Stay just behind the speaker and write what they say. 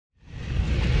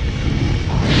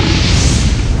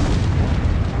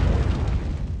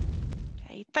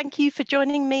thank you for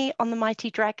joining me on the Mighty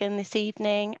Dragon this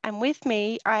evening. And with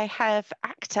me, I have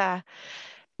actor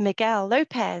Miguel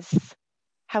Lopez.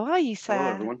 How are you, Hello,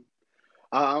 sir? everyone.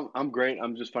 I'm great.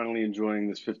 I'm just finally enjoying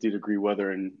this 50-degree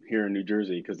weather here in New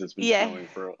Jersey because it's been Yeah. snowing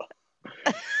for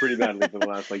pretty badly for the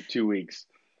last like 2 weeks.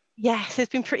 Yes, there's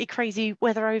been pretty crazy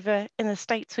weather over in the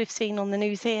States we've seen on the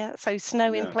news here. So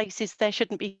snow in Yeah, places there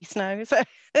shouldn't be snow. So,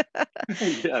 yeah,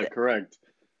 so, correct.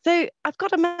 so I've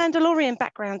got a Mandalorian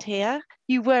background here.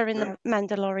 You were in Sure. the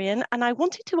Mandalorian, and I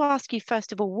wanted to ask you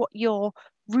first of all what your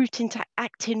route into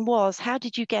acting was. How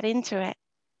did you get into it?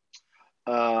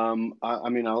 I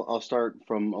mean, I'll start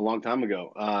from a long time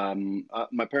ago.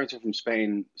 My parents are from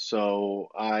Spain, so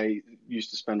I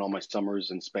used to spend all my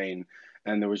summers in Spain.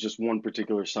 And there was just one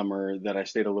particular summer that I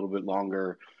stayed a little bit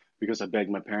longer because I begged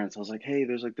my parents. I was like, "Hey,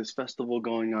 there's like this festival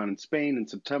going on in Spain in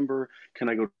September. Can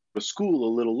I go to school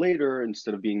a little later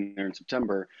instead of being there in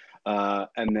September?"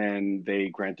 And then they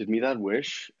granted me that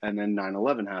wish, and then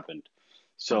 9/11 happened.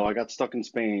 So Oh, I got stuck in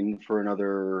Spain for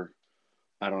another,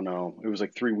 I don't know, it was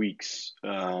like 3 weeks.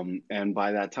 And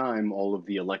by that time, all of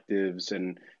the electives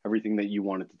and everything that you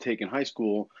wanted to take in high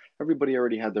school, everybody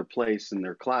already had their place in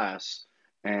their class.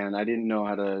 And I didn't know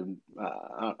how to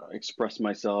express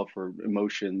myself or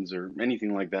emotions or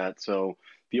anything like that. So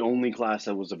the only class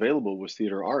that was available was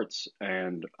theater arts.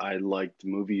 And I liked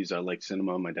movies, I liked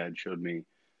cinema. My dad showed me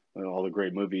all the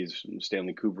great movies from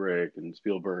Stanley Kubrick and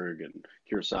Spielberg and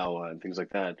Kurosawa and things like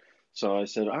that. So I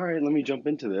said, all right, let me jump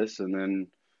into this. And then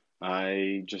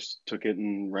I just took it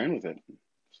and ran with it.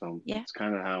 So yeah. that's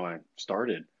kind of how I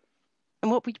started.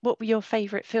 And what were your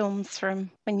favorite films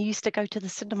from when you used to go to the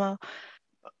cinema?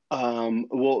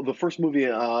 Well, the first movie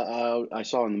I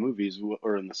saw in the movies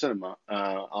or in the cinema,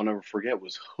 I'll never forget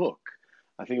was Hook.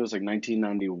 I think it was like Oh,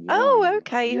 1991.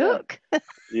 okay, Yeah, Hook.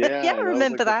 Yeah, I yeah, that was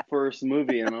remember like the that. first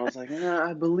movie, and I was like,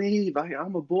 I believe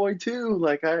I'm a boy too.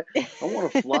 Like I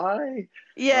want to fly.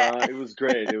 Yeah. It was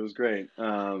great. It was great.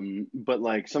 But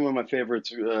like some of my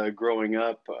favorites growing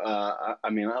up, I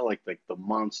mean, I like the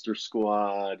Monster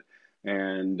Squad,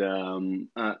 and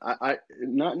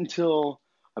not until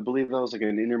I believe I was like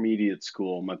an intermediate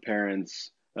school. My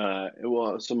parents,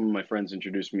 well, some of my friends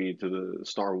introduced me to the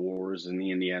Star Wars and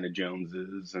the Indiana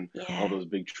Joneses and all Yeah. those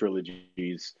big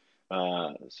trilogies.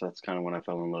 So that's kind of when I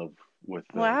fell in love with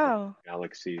the Wow.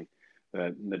 galaxy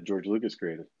that George Lucas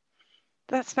created.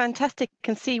 That's fantastic.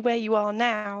 Can see where you are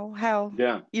now, how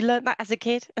Yeah, you learned that as a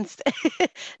kid, and I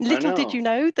little did you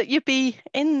know. know that you'd be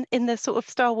in the sort of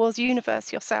Star Wars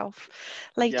universe yourself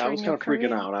Yeah, I later was in kind your of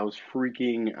freaking career. out. I was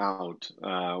freaking out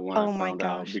when I Oh my found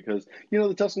out gosh. because the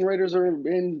Tusken Raiders are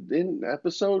in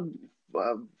episode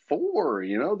 4.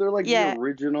 They're like the Yeah.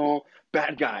 original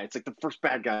bad guy. It's like the first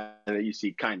bad guy that you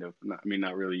see, kind of. I mean,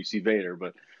 not really. You see Vader,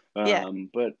 Yeah.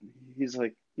 but he's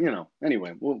like.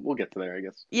 Anyway, we'll get to there, I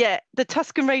guess. Yeah, the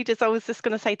Tusken Raiders, I was just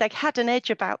going to say, they had an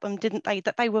edge about them, didn't they?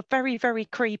 That they were very, very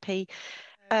creepy.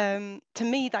 To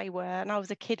me, they were, and I was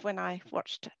a kid when I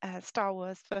watched Star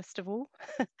Wars, first of all,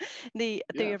 the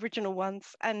Yeah. original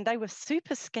ones, and they were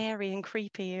super scary and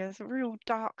creepy. There's a real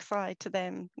dark side to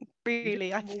them, Yeah,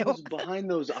 really, I what was felt. behind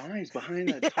those eyes, behind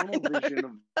that Yeah, I tunnel know. vision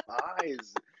of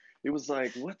eyes? It was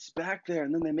like, what's back there?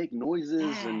 And then they make noises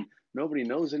Yeah. and nobody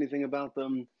knows anything about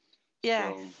them.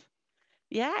 Yes. So,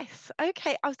 Yes.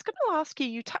 Okay. I was going to ask you,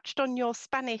 you touched on your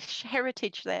Spanish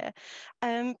heritage there.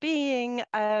 Being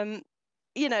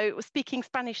speaking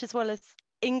Spanish as well as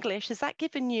English, has that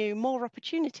given you more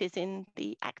opportunities in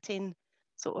the acting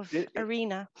sort of it, it,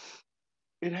 arena?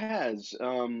 it has.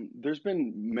 There's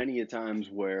been many a times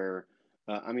where,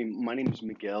 I mean, my name is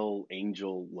Miguel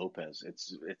Angel Lopez.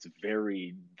 It's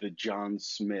very the John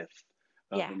Smith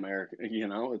of Yeah, America.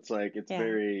 It's like it's yeah,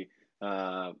 very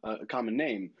a common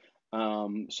name.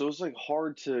 So it's like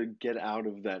hard to get out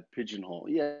of that pigeonhole.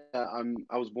 Yeah,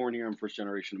 I was born here. I'm first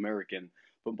generation American,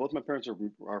 but both my parents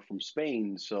are from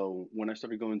Spain. So when I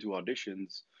started going to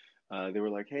auditions, they were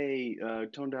like, "Hey,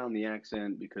 tone down the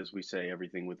accent because we say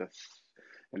everything with a th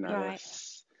and not a right.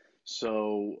 s."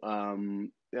 So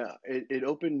yeah, it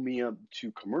opened me up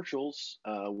to commercials,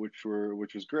 which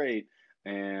was great.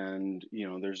 And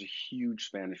there's a huge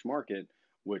Spanish market,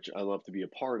 which I love to be a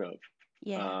part of.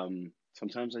 Yeah,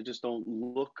 Sometimes I just don't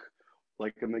look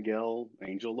like a Miguel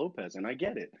Angel Lopez, and I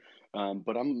get it.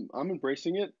 But I'm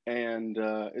embracing it, and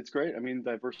it's great. I mean,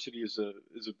 diversity is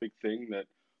a big thing that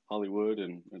Hollywood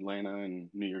and Atlanta and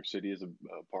New York City is a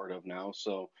part of now.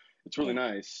 So it's really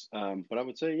yeah. nice. But I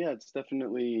would say, yeah, it's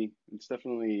definitely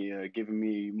given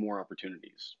me more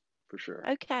opportunities. for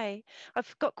sure. Okay,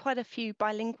 I've got quite a few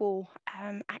bilingual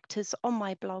actors on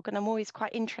my blog, and I'm always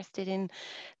quite interested in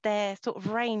their sort of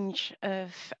range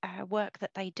of work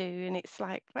that they do. And it's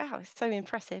like, wow, it's so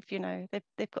impressive.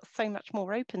 They've got so much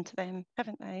more open to them,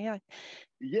 haven't they?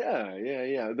 Yeah, yeah,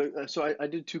 yeah. So I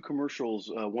did two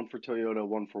commercials, one for Toyota,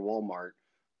 one for Walmart.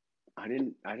 I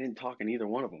didn't talk in either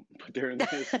one of them, but they're in the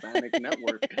Hispanic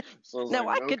network. So I was No, like,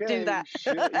 I could do okay, that.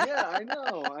 shit. Yeah, I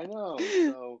know.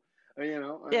 So, I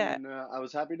Yeah, mean, I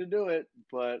was happy to do it,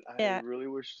 but I yeah, really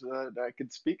wish that I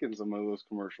could speak in some of those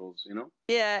commercials.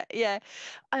 yeah, yeah.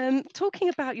 Talking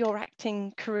about your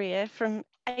acting career from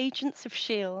Agents of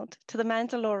Shield to The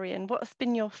Mandalorian, what has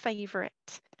been your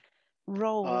favorite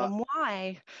role Uh, and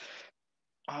why?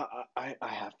 I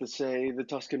have to say the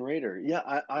Tusken Raider.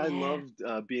 Yeah, I Yeah, loved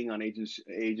being on Agents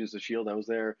of Shield. I was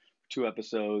there 2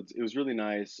 episodes. It was really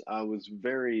nice. I was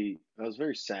very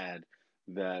sad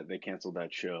that they canceled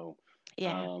that show.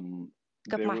 yeah. Um,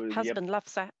 God, there my was the husband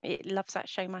loves that. It loves that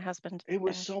show, my husband. It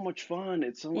was so much fun.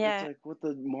 It's Yeah, like what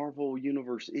the Marvel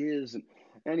universe is. And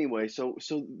anyway, so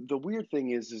the weird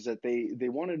thing is that they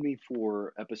wanted me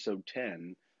for episode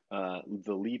 10,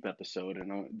 the Leap episode,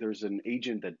 and there's an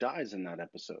agent that dies in that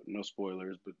episode. No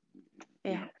spoilers, but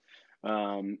you yeah. know.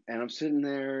 And I'm sitting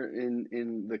there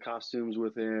in the costumes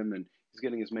with him, and he's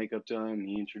getting his makeup done. And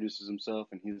he introduces himself,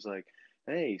 and he's like,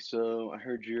 "Hey, so I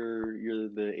heard you're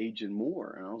the Agent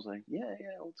Moore." And I was like, "Yeah,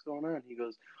 yeah, what's going on?" He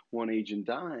goes, "One agent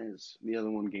dies, the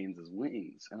other one gains his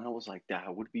wings." And I was like,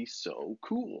 "That would be so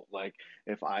cool! Like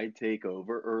if I take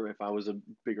over, or if I was a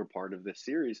bigger part of this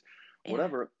series." Yeah.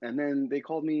 Whatever. And then they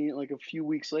called me like a few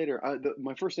weeks later.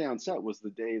 My first day on set was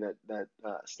the day that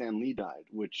Stan Lee died,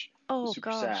 which was Oh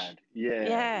super gosh. sad. Yeah,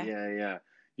 Yeah. yeah, yeah.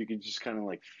 You could just kind of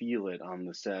like feel it on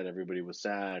the set. Everybody was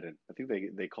sad, and I think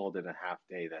they called it a half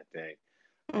day that day.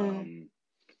 Mm. Um,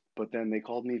 but then they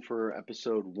called me for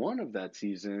episode one of that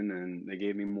season, and they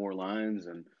gave me more lines,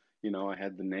 and I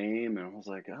had the name, and I was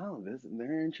like, oh,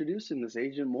 they're introducing this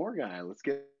Agent Moore guy. Let's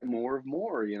get more of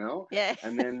Moore. Yeah.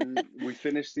 And then we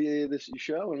finished this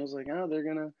show, and I was like, oh, they're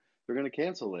gonna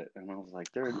cancel it, and I was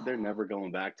like, they're Oh, never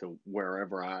going back to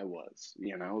wherever I was.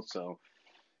 So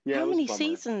yeah, how it was a many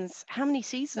bummer. seasons? How many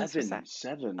seasons was Seven, that?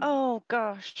 seven. Oh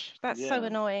gosh, that's so Yeah,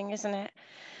 annoying, isn't it?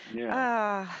 yeah.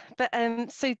 But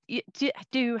so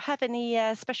do you have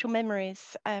any special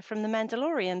memories from The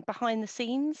Mandalorian behind the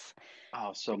scenes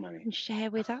Oh, so that you many. can share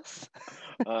with us?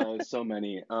 So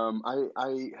many.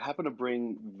 I happened to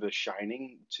bring The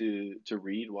Shining to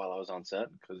read while I was on set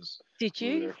because Did we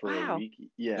were you? there for a Wow. week.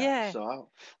 Yeah, Yeah. so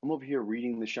I'm over here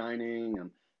reading The Shining.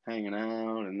 I'm hanging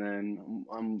out, and then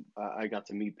I got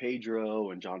to meet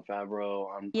Pedro and John Favreau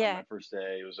on Yeah. my first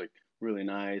day. It was like really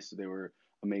nice. They were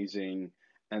amazing.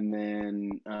 And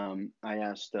then I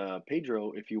asked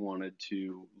Pedro if he wanted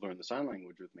to learn the sign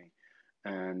language with me.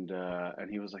 And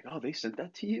he was like, "Oh, they sent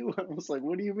that to you?" I was like,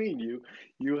 "What do you mean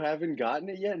you haven't gotten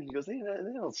it yet?" And he goes, "They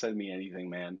don't send me anything,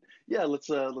 man. Yeah, let's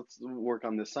work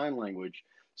on this sign language."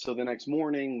 So the next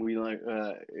morning,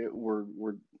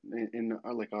 we're in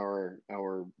our, like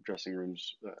our dressing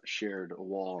rooms shared a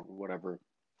wall or whatever,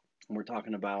 and we're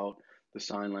talking about the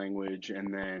sign language,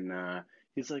 and then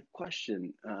he's like,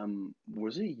 "Question,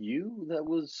 was it you that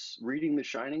was reading The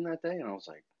Shining that day?" And I was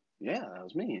like, "Yeah, that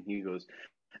was me." And he goes,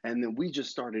 and then we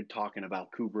just started talking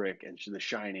about Kubrick and The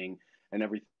Shining and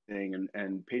everything.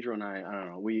 And Pedro and I don't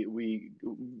know,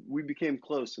 we became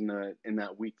close in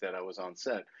that week that I was on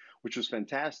set, which was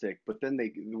fantastic. But then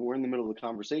they were in the middle of the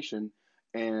conversation,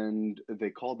 and they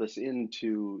called us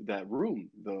into that room,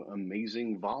 the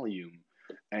amazing volume.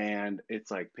 And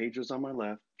it's like Pedro's on my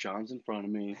left, John's in front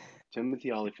of me,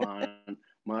 Timothy Olyphant,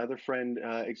 my other friend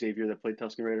Xavier that played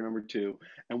Tusken Raider number 2,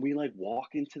 and we like walk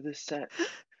into this set,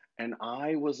 and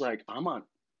I was like, I'm on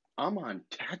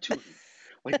Tatooine.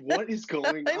 Like, what is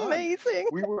going on? Amazing.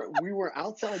 We were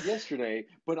outside yesterday,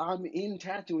 but I'm in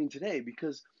Tatooine today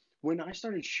because when I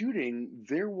started shooting,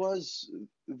 there was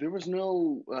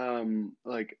no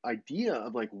like idea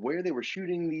of like where they were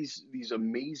shooting these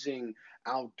amazing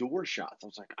outdoor shots. I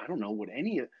was like, I don't know what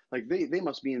any like they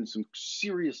must be in some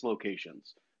serious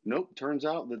locations. Nope, turns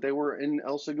out that they were in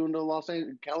El Segundo, Los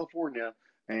Angeles, California,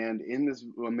 and in this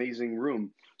amazing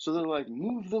room. So they're like,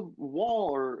 move the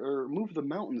wall or move the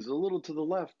mountains a little to the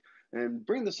left and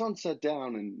bring the sunset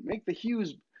down and make the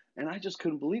hues. And I just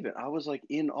couldn't believe it. I was like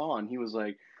in awe. And he was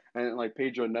like, and like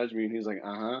Pedro nudged me and he was like,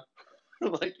 uh huh.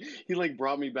 Like he like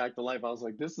brought me back to life. I was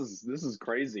like, this is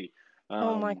crazy.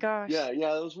 Oh my Yeah, gosh.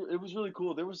 yeah, it was really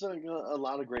cool. There was like a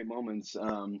lot of great moments,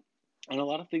 and a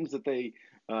lot of things that they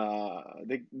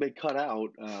cut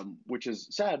out, which is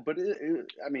sad. But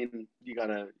I mean, you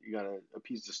gotta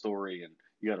appease the story and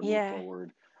you gotta move Yeah.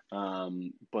 forward.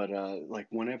 But like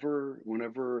whenever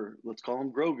let's call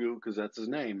him Grogu because that's his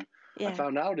name. I Yeah.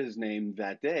 found out his name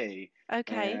that day,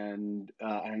 Okay. and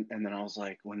then I was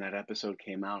like, when that episode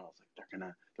came out, I was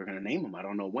like, they're gonna name him. I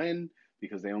don't know when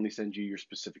because they only send you your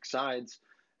specific sides.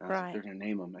 And I was like, they're Right. gonna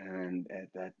name him, and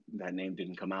that name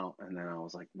didn't come out. And then I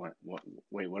was like, what?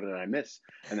 Wait, what did I miss?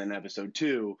 And then episode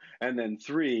two, and then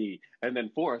three, and then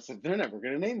four. I said, they're never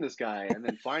gonna name this guy. And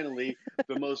then finally,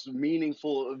 the most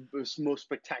meaningful, most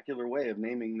spectacular way of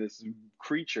naming this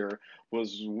creature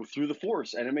was through the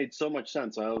Force, and it made so much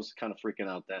sense. I was kind of freaking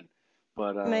out then,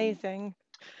 but Amazing.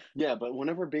 yeah. But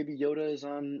whenever Baby Yoda is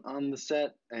on the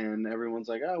set, and everyone's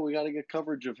like, "Oh, we got to get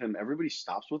coverage of him," everybody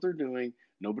stops what they're doing.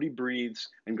 Nobody breathes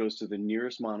and goes to the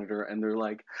nearest monitor, and they're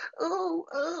like, "Oh,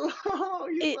 oh, oh,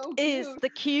 he's It so is cute." the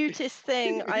cutest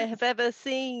thing I have ever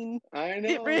seen. I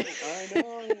It really know, I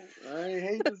know. I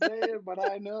hate to say it, but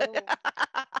I know.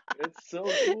 It's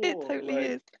so it cool. totally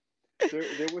Like is.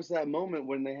 there was that moment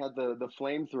when they had the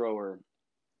flamethrower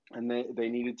and they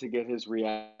needed to get his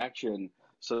reaction.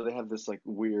 So they have this like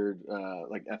weird like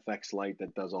FX light that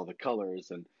does all the colors,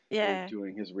 and they're Yeah.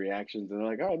 doing his reactions, and they're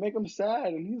like, all right, make him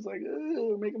sad, and he's like,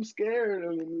 make him scared,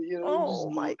 and just Oh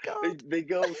my God. they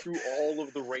go through all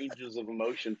of the ranges of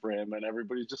emotion for him, and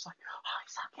everybody's just like, oh,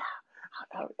 he's so cute.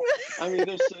 I mean,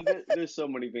 there's so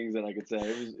many things that I could say.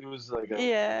 It was like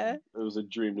Yeah. it was a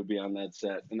dream to be on that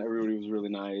set, and everybody was really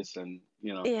nice, and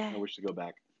I Yeah. wish to go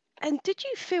back. And did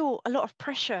you feel a lot of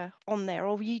pressure on there,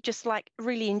 or were you just like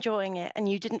really enjoying it and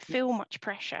you didn't feel much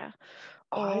pressure?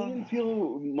 I Or didn't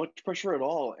feel much pressure at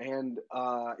all, and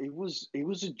it was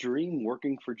a dream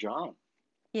working for John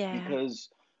yeah, because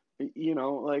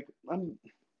like I don't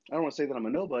want to say that I'm a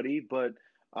nobody, but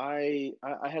I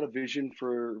had a vision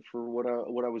for what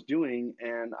I was doing,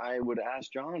 and I would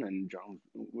ask John, and John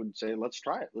would say, "Let's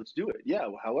try it, let's do it." Yeah,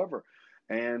 however,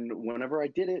 and whenever I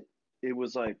did it, it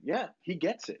was like, yeah, he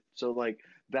gets it. So like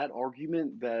that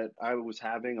argument that I was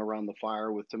having around the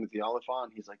fire with Timothy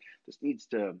Oliphant, he's like, this needs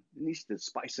to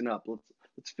spicing up.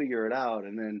 Let's figure it out.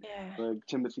 And then yeah,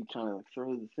 Timothy kind of like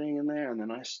threw the thing in there, and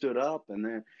then I stood up, and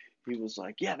then he was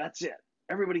like, yeah, that's it.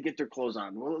 Everybody get their clothes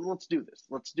on. Well, let's do this.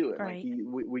 Let's do it. Like great,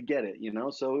 we get it.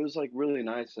 So it was like really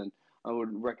nice, and I would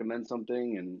recommend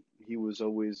something, and he was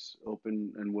always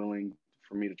open and willing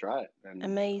for me to try it, and I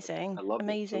amazing, loved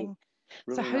it. So amazing.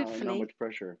 So really not hopefully much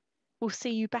pressure. we'll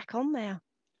see you back on there.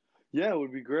 Yeah, it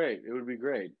would be great. It would be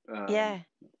great. Yeah,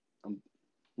 Um,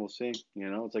 we'll see.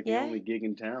 It's like the yeah. only gig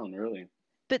in town, really.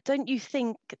 But don't you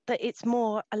think that it's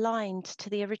more aligned to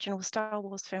the original Star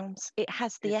Wars films? It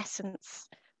has the It, essence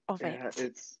of it.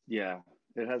 it's yeah.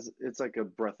 It's like a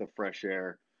breath of fresh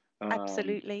air.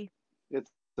 Um, Absolutely.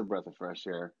 it's a breath of fresh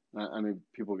air. I mean,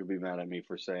 people could be mad at me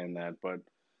for saying that, but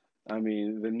I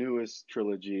mean, the newest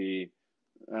trilogy,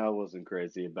 I wasn't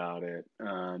crazy about it.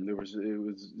 It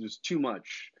was too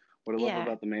much. What I love Yeah,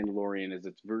 about The Mandalorian is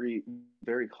it's very,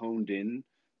 very honed in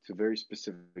to very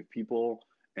specific people,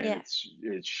 and yeah, it's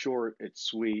short, it's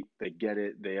sweet. They get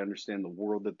it. They understand the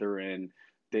world that they're in.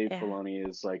 Dave yeah, Filoni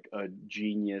is like a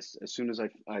genius. As soon as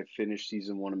I finished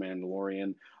season one of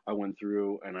Mandalorian, I went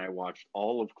through and I watched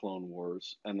all of Clone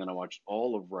Wars, and then I watched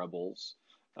all of Rebels,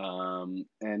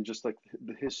 and just like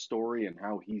his story and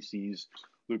how he sees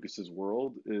Lucas's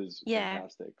world is yeah,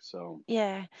 fantastic. So,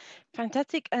 yeah.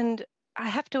 Fantastic. And I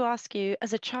have to ask you,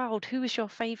 as a child, who was your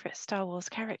favorite Star Wars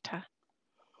character?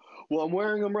 well, I'm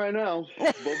wearing him right now,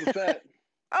 Boba Fett.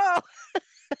 Oh,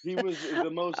 He was the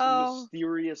most oh,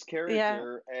 mysterious yeah,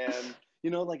 character, and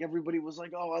like everybody was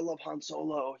like, "Oh, I love Han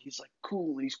Solo. He's like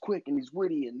cool, and he's quick, and he's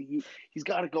witty, and he's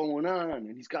got it going on,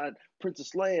 and he's got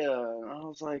Princess Leia." And I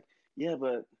was like, "Yeah,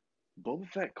 but Boba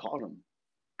Fett caught him."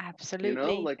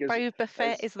 absolutely. Like Boba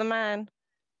Fett as is the man.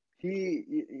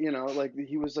 like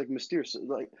he was like mysterious.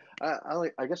 Like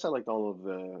I guess I liked all of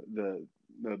the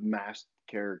masked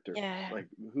characters. Yeah, Like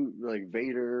who like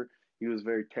Vader, he was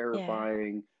very yeah.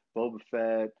 terrifying. Boba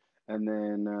Fett, and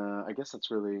then I guess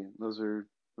those are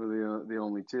really the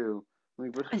only two. I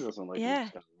mean, but I who th doesn't like Luke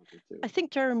yeah. Skywalker I too?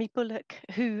 think Jeremy Bullock,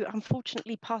 who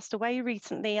unfortunately passed away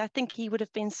recently, I think he would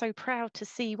have been so proud to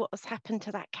see what has happened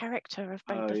to that character of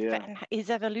Oh Boba Fett yeah, and his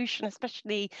evolution.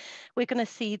 Especially, we're going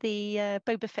to see the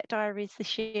Boba Fett diaries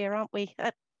this year, aren't we?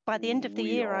 By the end of the we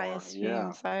year, I are. assume.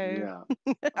 Yeah, So yeah.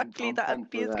 hopefully I'm that'll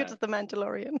pumped be for as good that. as The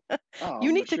Mandalorian. Oh,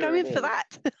 You I'm need to go sure it in for is. that.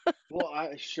 Well,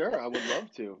 I sure I would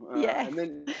love to. Yes.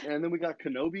 And then we got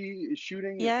Kenobi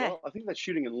shooting as Yeah. well. I think that's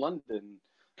shooting in London,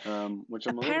 which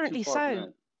I'm a little too Apparently far from so.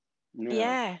 that.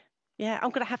 Yeah. Yeah. Yeah,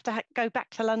 I'm going to have to go back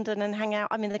to London and hang out.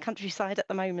 I'm in the countryside at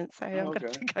the moment, so I'm Oh, going to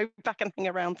have okay. to go back and hang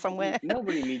around somewhere.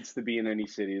 Nobody needs to be in any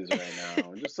cities right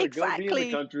now. Just like go be in the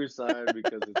Exactly. countryside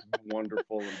because it's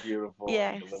wonderful and beautiful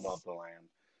and you live off Yes. the land.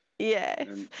 Yes.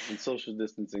 And social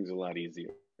distancing's a lot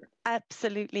easier.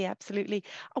 Absolutely, absolutely.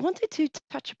 I wanted to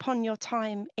touch upon your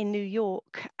time in New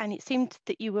York, and it seemed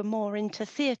that you were more into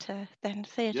theatre than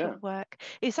theatre Yeah. work.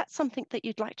 Is that something that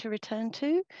you'd like to return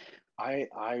to? I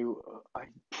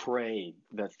pray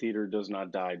that theater does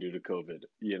not die due to COVID.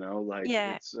 You know, like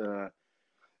Yeah,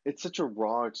 it's such a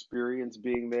raw experience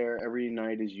being there. Every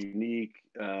night is unique,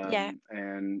 yeah,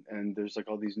 and there's like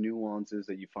all these nuances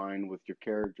that you find with your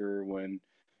character when,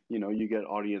 you get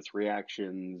audience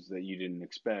reactions that you didn't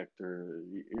expect, or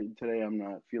today I'm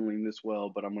not feeling this well,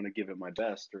 but I'm gonna give it my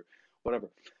best, or whatever.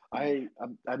 yeah,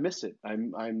 I miss it.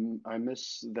 I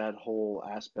miss that whole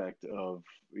aspect of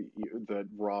the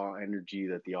raw energy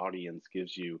that the audience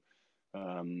gives you.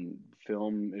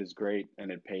 Film is great and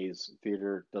it pays.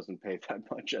 Theater doesn't pay that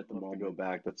much at the moment. To go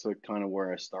back, that's like kind of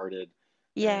where I started.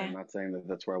 And yeah, not saying that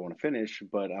that's where I want to finish,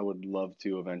 but I would love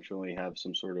to eventually have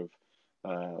some sort of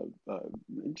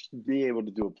just be able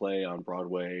to do a play on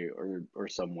Broadway or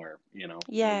somewhere.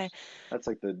 yeah. That's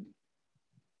like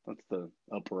that's the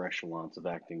upper echelons of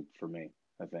acting for me,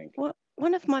 I think. Well,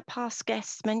 one of my past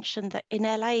guests mentioned that in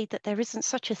LA that there isn't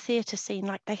such a theatre scene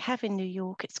like they have in New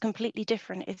York. It's completely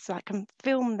different. It's like a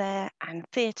film there and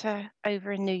theatre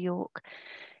over in New York.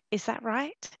 Is that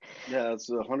right? Yeah, that's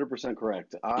 100%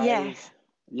 correct. Yes.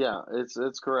 Yeah,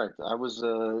 it's correct. I was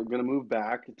gonna move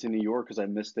back to New York because I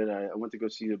missed it. I went to go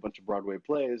see a bunch of Broadway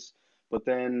plays, but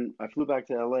then I flew back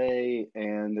to LA,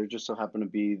 and there just so happened to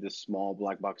be this small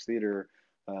black box theater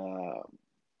uh,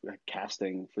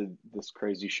 casting for this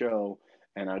crazy show,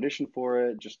 and I auditioned for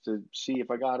it just to see if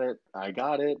I got it. I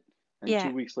got it, and Yeah.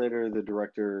 2 weeks later, the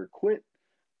director quit,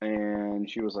 and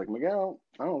she was like, Miguel,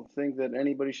 I don't think that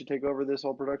anybody should take over this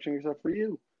whole production except for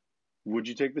you. Would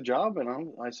you take the job?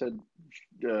 And I said,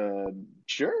 uh,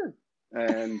 sure.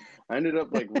 And I ended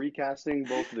up like recasting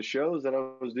both the shows that I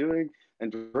was doing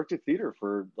and directed theater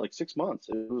for like 6 months.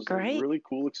 It was a Great. really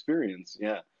cool experience.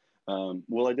 Yeah.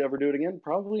 Will I ever do it again?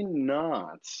 Probably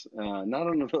not. Not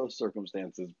under those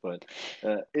circumstances, but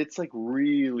it's like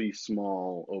really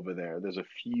small over there. There's a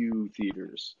few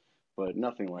theaters, but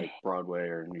nothing like Broadway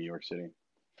or New York City.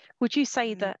 Would you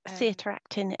say that theatre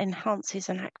acting enhances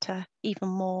an actor even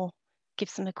more,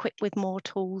 gives them equipped with more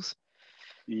tools?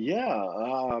 Yeah,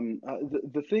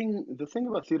 the thing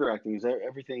about theater acting is that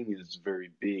everything is very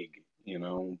big,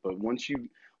 But once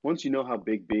you know how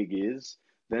big is,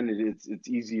 then it's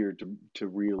easier to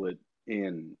reel it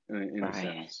in a Right.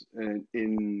 sense. And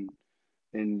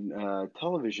in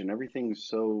television, everything's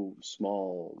so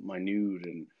small, minute,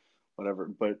 and whatever.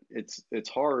 But it's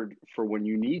hard for when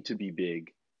you need to be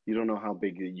big. You don't know how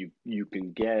big that you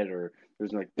can get, or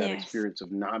there's like that Yes. experience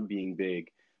of not being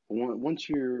big. But once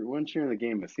you're in the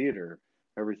game of theater,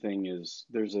 everything is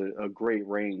there's a great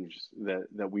range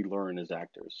that we learn as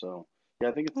actors. So yeah,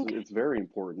 I think it's Okay. it's very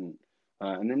important.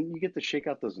 And then you get to shake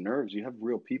out those nerves. You have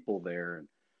real people there, and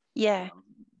Yeah.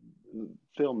 um,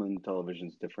 film and television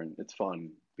is different. It's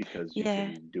fun because you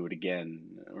Yeah. can do it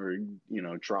again or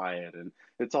try it, and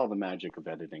it's all the magic of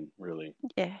editing, really.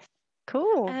 Yes.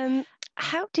 Cool.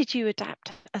 How did you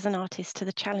adapt as an artist to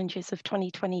the challenges of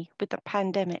 2020 with the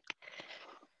pandemic?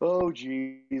 Oh,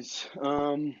 geez.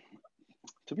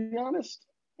 To be honest,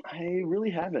 I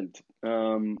really haven't.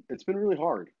 It's been really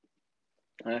hard,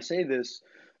 and I say this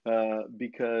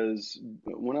because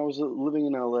when I was living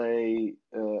in LA,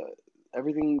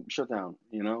 everything shut down,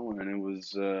 and it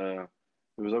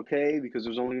was okay because it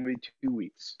was only going to be 2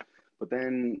 weeks. But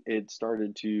then it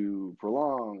started to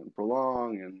prolong and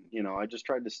prolong, and I just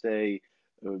tried to stay,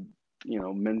 uh,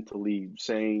 mentally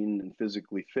sane and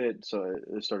physically fit. So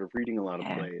I started reading a lot of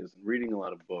Yeah. plays and reading a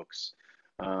lot of books,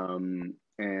 and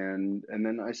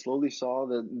then I slowly saw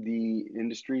that the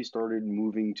industry started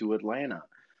moving to Atlanta,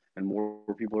 and more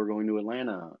people are going to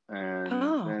Atlanta, and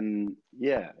Oh, then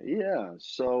yeah.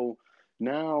 So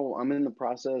now I'm in the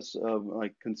process of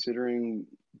like considering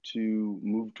to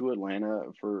move to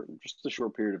Atlanta for just a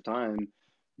short period of time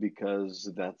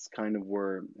because that's kind of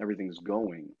where everything's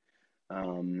going.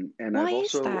 And why I've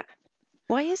is also that?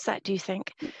 Why is that, do you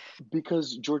think?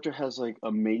 because Georgia has like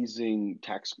amazing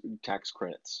tax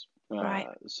credits. Right.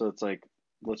 So it's like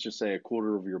let's just say a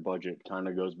quarter of your budget kind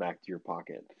of goes back to your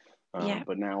pocket. Yeah.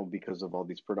 But now because of all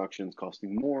these productions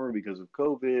costing more because of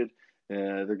COVID,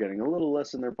 they're getting a little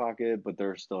less in their pocket, but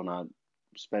they're still not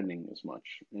spending as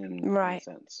much in a Right.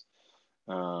 sense.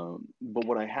 But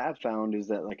what I have found is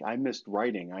that like I missed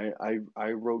writing.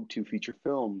 I wrote two feature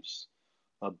films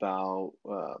about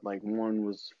like one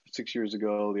was 6 years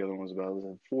ago, the other one was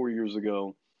about 4 years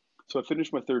ago. So I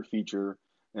finished my third feature,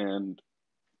 and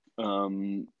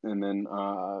then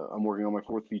I'm working on my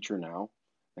fourth feature now.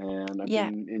 And I've Yeah.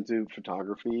 been into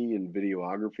photography and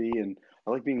videography, and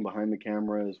I like being behind the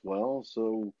camera as well.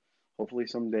 So hopefully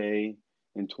someday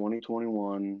in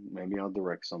 2021, maybe I'll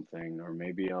direct something, or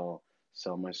maybe I'll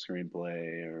sell my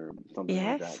screenplay or something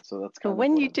like Yes. that. So that's Well, kind of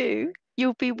when what you I'm doing. do,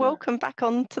 you'll be Yeah. welcome back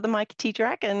on to the Mighty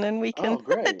Dragon and we can Oh,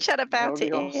 great. chat That would about be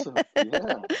it here. awesome.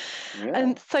 Yeah. Yeah.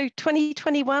 And so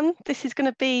 2021, this is going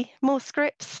to be more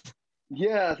scripts,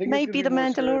 Yeah, I think it's going maybe to The be more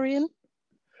Mandalorian. scripts.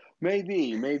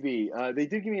 Maybe, maybe. They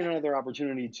did give me another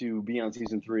opportunity to be on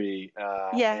season three,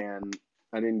 Yeah, and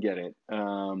I didn't get it.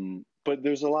 But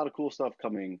there's a lot of cool stuff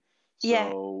coming. yeah.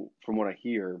 So from what I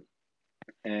hear,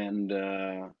 and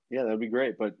yeah, that'd be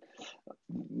great. But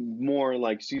more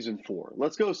like season four.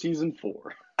 Let's go season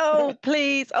four. Oh,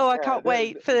 please. Oh, I Yeah, can't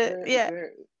wait for, yeah,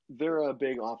 they're a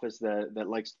big office that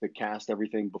likes to cast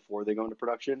everything before they go into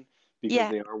production because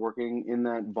yeah, they are working in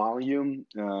that volume,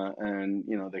 and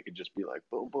they could just be like,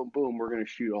 boom, boom, boom, we're gonna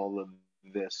shoot all of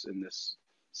this in this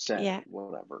set or yeah.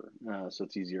 whatever, so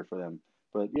it's easier for them.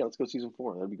 But yeah, let's go season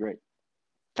four. That'd be great.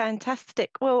 Fantastic.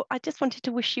 Well, I just wanted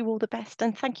to wish you all the best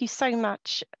and thank you so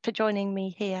much for joining me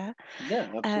here, Yeah,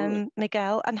 absolutely.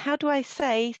 Miguel. And how do I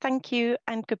say thank you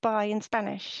and goodbye in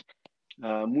Spanish?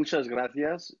 Muchas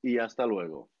gracias y hasta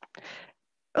luego.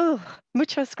 Oh,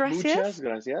 muchas Muchas gracias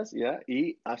gracias, yeah,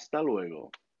 y hasta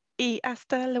luego. y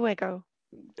hasta luego.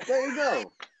 There you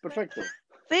go. Perfecto.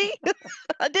 See,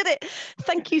 I did it.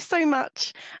 Thank you so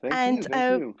much. Thank And you. Thank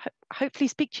you. hopefully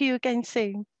speak to you again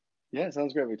soon. Yeah,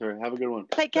 sounds great, Victoria. Have a good one.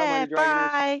 Take Ciao, Mighty care.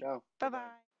 Dragoners. Bye. Ciao. Bye Bye-bye. bye.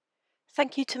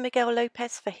 Thank you to Miguel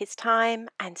Lopez for his time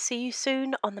and see you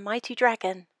soon on the Mighty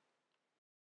Dragon.